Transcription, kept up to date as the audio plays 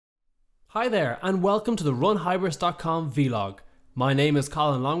Hi there and welcome to the runhybris.com vlog. My name is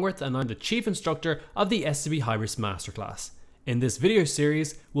Colin Longworth and I'm the Chief Instructor of the SAP Hybris Masterclass. In this video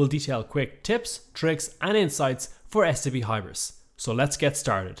series, we'll detail quick tips, tricks and insights for SAP Hybris. So let's get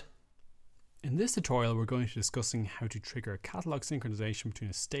started. In this tutorial, we're going to be discussing how to trigger a catalog synchronization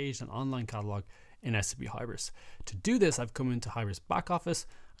between a staged and online catalog in SAP Hybris. To do this, I've come into Hybris Backoffice.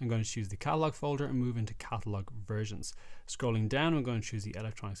 I'm going to choose the catalog folder and move into catalog versions. Scrolling down, I'm going to choose the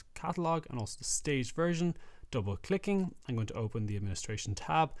electronic catalog and also the staged version. Double clicking, I'm going to open the administration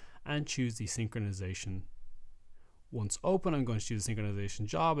tab and choose the synchronization. Once open, I'm going to choose the synchronization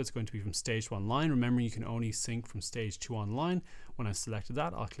job. It's going to be from stage to online. Remember, you can only sync from stage to online. When I've selected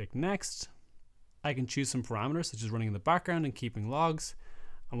that, I'll click next. I can choose some parameters such as running in the background and keeping logs.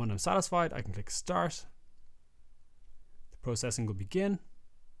 And when I'm satisfied, I can click start. The processing will begin.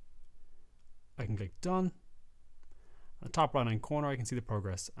 I can click done. On the top right hand corner, I can see the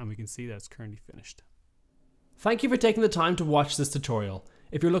progress and we can see that it's currently finished. Thank you for taking the time to watch this tutorial.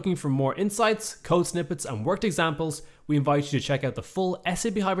 If you're looking for more insights, code snippets and worked examples, we invite you to check out the full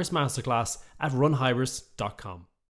SAP Hybris Masterclass at runhybris.com.